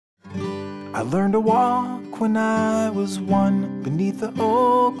I learned to walk when I was 1 beneath the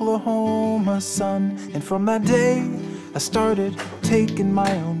Oklahoma sun. And from that day, I started taking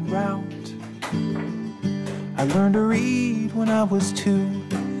my own route. I learned to read when I was 2,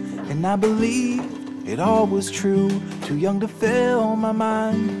 and I believed it all was true. Too young to fill my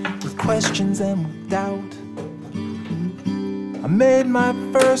mind with questions and with doubt. I made my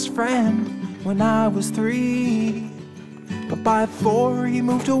first friend when I was 3, but by 4 he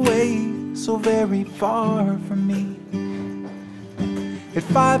moved away so very far from me. At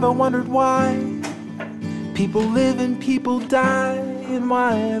 5 I wondered why people live and people die, and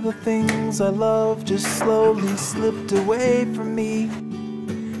why the things I love just slowly slipped away from me.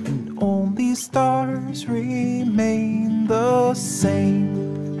 And only stars remain the same.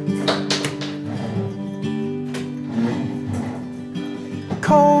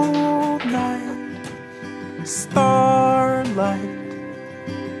 Cold night, starlight,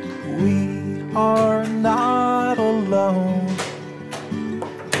 we are not alone.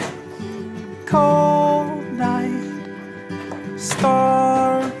 Cold night,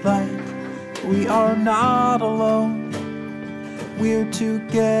 starlight, we are not alone. We're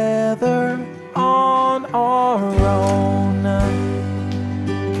together on our own.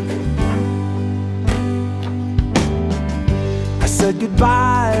 I said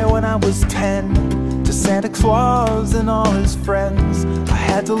goodbye when I was 10 to Santa Claus and all his friends. I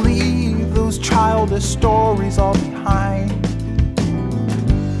had to leave those childish stories all behind.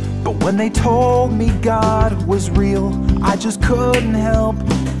 But when they told me God was real, I just couldn't help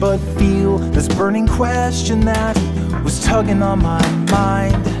but feel this burning question that was tugging on my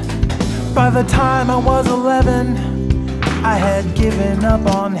mind. By the time I was 11, I had given up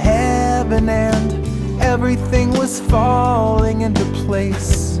on heaven, and everything was falling into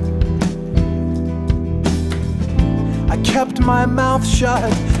place. I kept my mouth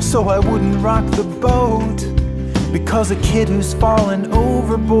shut so I wouldn't rock the boat, because a kid who's fallen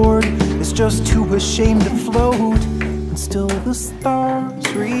overboard is just too ashamed to float. And still the stars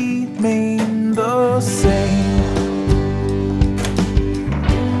remain the same.